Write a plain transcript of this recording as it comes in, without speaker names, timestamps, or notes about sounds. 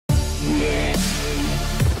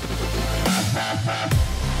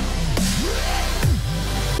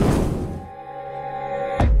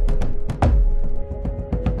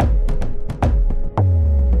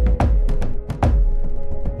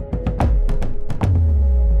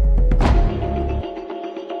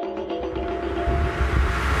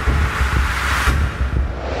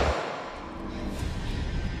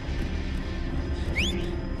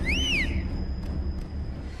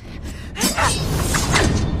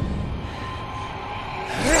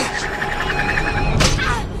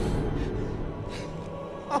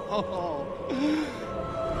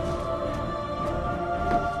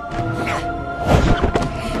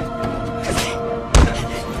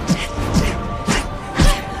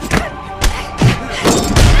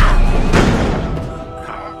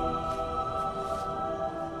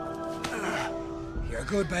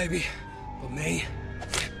good, baby. But me,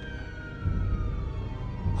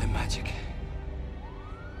 I'm magic.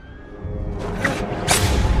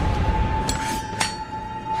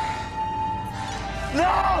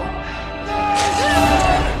 No!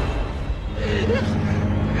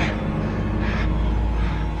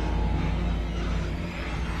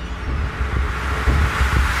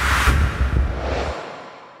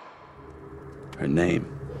 Her name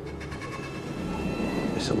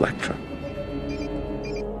is Elektra.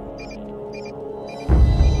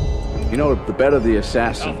 You know, the better the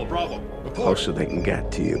assassin, Alpha, Bravo, the report. closer they can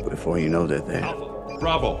get to you before you know they're there. Alpha,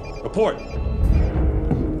 Bravo, report.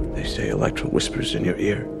 They say Elektra whispers in your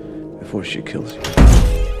ear before she kills you.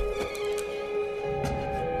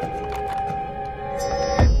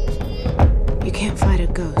 You can't fight a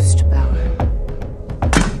ghost, Bauer.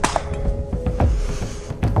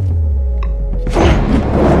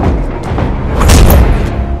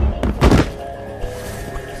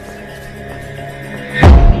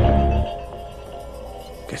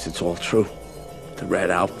 Guess it's all true. The red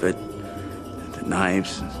outfit, the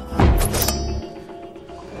knives.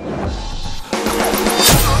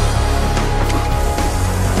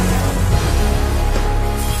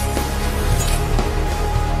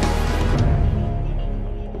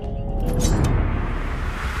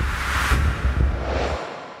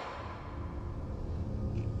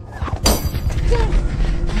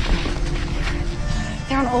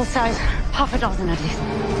 They're on all sides, half a dozen at least.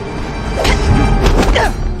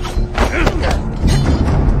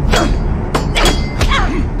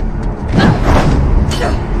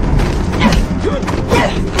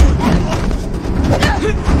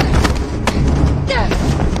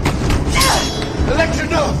 Elektra,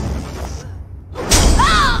 no!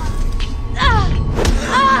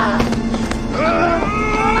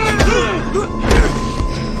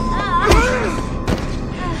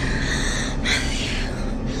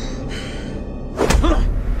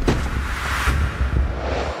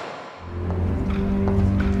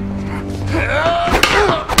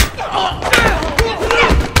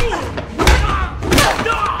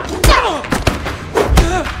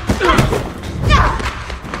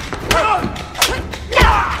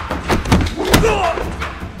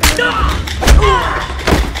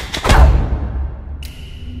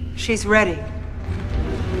 She's ready.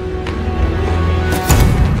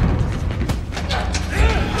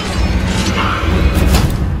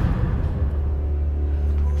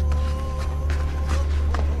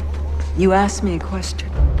 You asked me a question.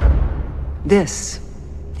 This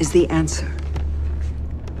is the answer.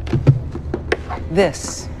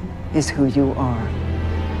 This is who you are.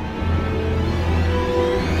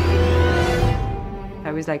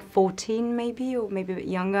 I was like 14 maybe, or maybe a bit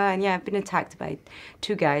younger, and yeah, I've been attacked by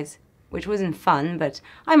 2 guys, which wasn't fun, but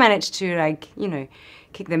I managed to, like, you know,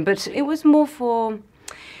 kick them. But it was more for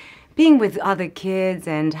being with other kids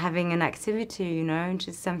and having an activity, you know,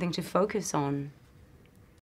 just something to focus on.